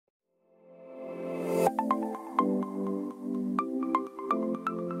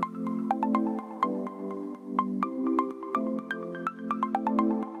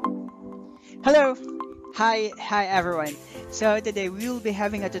Hello! Hi everyone. So today we will be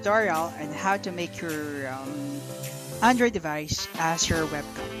having a tutorial on how to make your Android device as your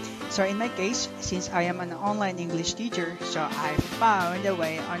webcam. So in my case, since I am an online English teacher, so I found a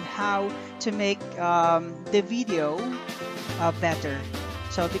way on how to make the video better.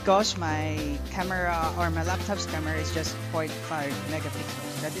 So because my camera or my laptop's camera is just 0.5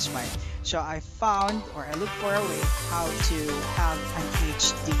 megapixels, that is why. So I found or I looked for a way how to have an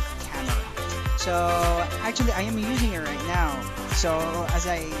HD camera. So actually I am using it right now. So as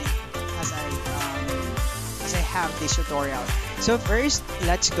I as I have this tutorial. So first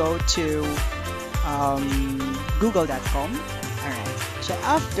let's go to google.com. Alright. So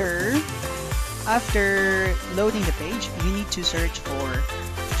after loading the page, you need to search for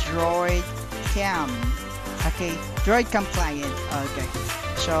Droid Cam. Okay, Droid Cam client. Okay,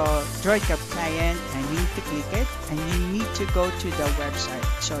 so Droid Cam client, and you need to click it, and you need to go to the website.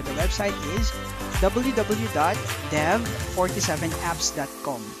 So the website is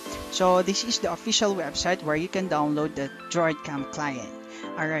www.dev47apps.com. So this is the official website where you can download the Droid Cam client.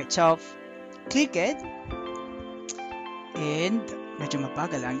 Alright, so click it, and medyo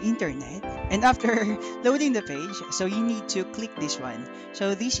mabagal ang internet. And after loading the page, so you need to click this one.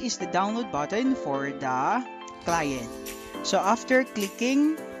 So this is the download button for the client. So after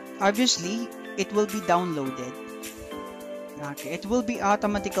clicking, obviously it will be downloaded. Okay, it will be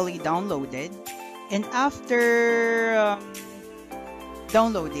automatically downloaded. And after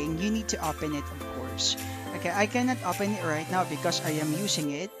downloading, you need to open it, of course. Okay, I cannot open it right now because I am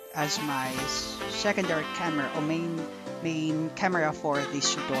using it as my secondary camera or main camera for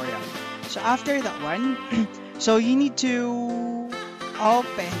this tutorial. So after that one, so you need to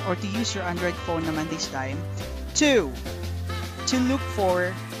open or to use your Android phone naman this time to look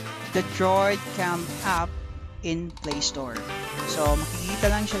for the Droid Cam app in Play Store. So makikita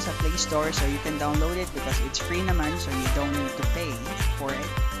lang siya sa Play Store, so you can download it because it's free naman, so you don't need to pay for it.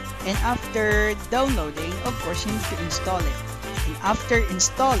 And after downloading, of course, you need to install it. And after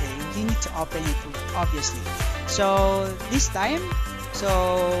installing, you need to open it, obviously. So this time, so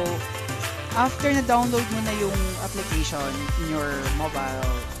after na-download mo na yung application in your mobile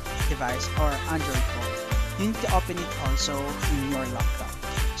device or Android phone, you need to open it also in your laptop.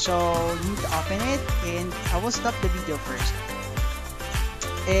 So you need to open it, and I will stop the video first.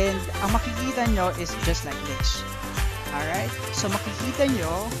 And ang makikita nyo is just like this. Alright? So makikita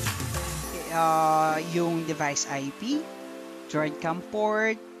nyo yung device IP, Droid Cam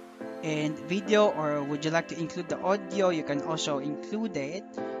port, and video, or would you like to include the audio, you can also include it.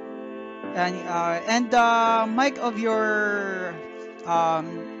 And the mic of your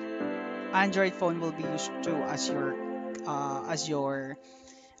Android phone will be used too as your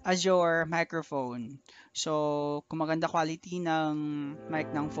microphone. So kung maganda quality ng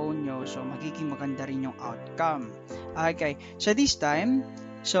mic ng phone nyo, so magiging maganda rin yung outcome. Okay, so this time,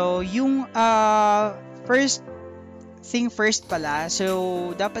 so yung first thing first pala,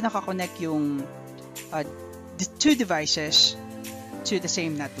 so dapat nakakonect yung the two devices to the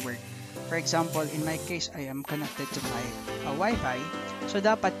same network. For example, in my case, I am connected to my Wi-Fi. So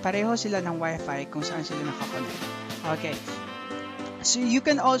dapat pareho sila ng Wi-Fi kung saan sila nakakonect. Okay. So you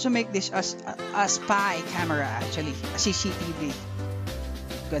can also make this as a spy camera, actually, a CCTV.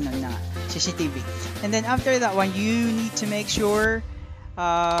 Ganun na, CCTV. And then after that one, you need to make sure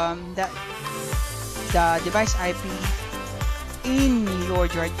that the device IP in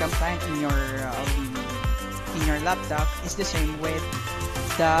your Droid Cam client in your laptop is the same with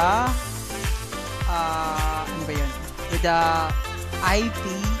the ano ba yun? With the IP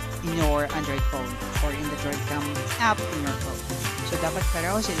in your Android phone or in the Droid Cam app in your phone. So dapat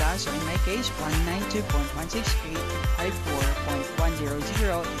pareho sila. So in my case,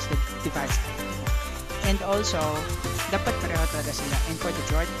 192.168.54.100 is the device IP. And also, dapat pareho talaga sila. And for the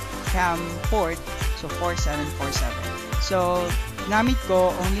Droid Cam port, so 4747. So namit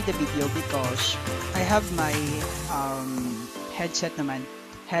ko only the video because I have my headset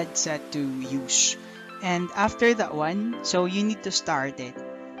to use. And after that one, so you need to start it.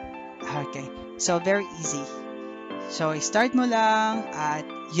 Okay, so very easy. So start mo lang at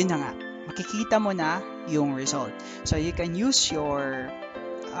yun na nga, makikita mo na yung result. So you can use your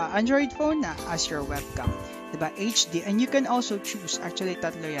Android phone na as your webcam, diba? HD, and you can also choose, actually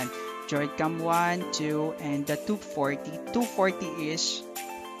tatlo yan, Droid Cam 1, 2, and the 240. 240 is,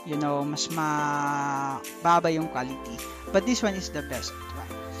 you know, mas mababa yung quality, but this one is the best one.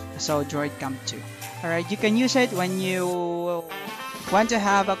 So Droid Cam 2. Alright, you can use it when you want to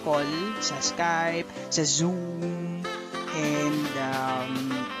have a call sa Skype, sa Zoom, and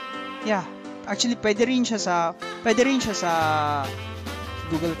yeah, actually pwede rin siya sa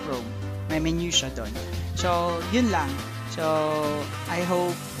Google Chrome. may menu siya doon. So, yun lang. So, I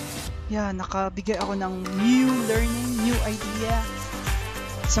hope, yeah, nakabigay ako ng new learning, new idea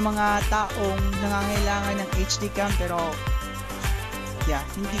sa mga taong nangangailangan ng HD cam pero, yeah,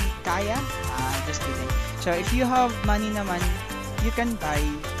 hindi kaya. Just kidding. So, if you have money naman, you can buy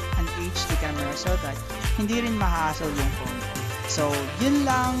an HD camera so that hindi rin ma-hassle yung phone mo. So, yun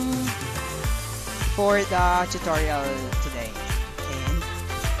lang for the tutorial today.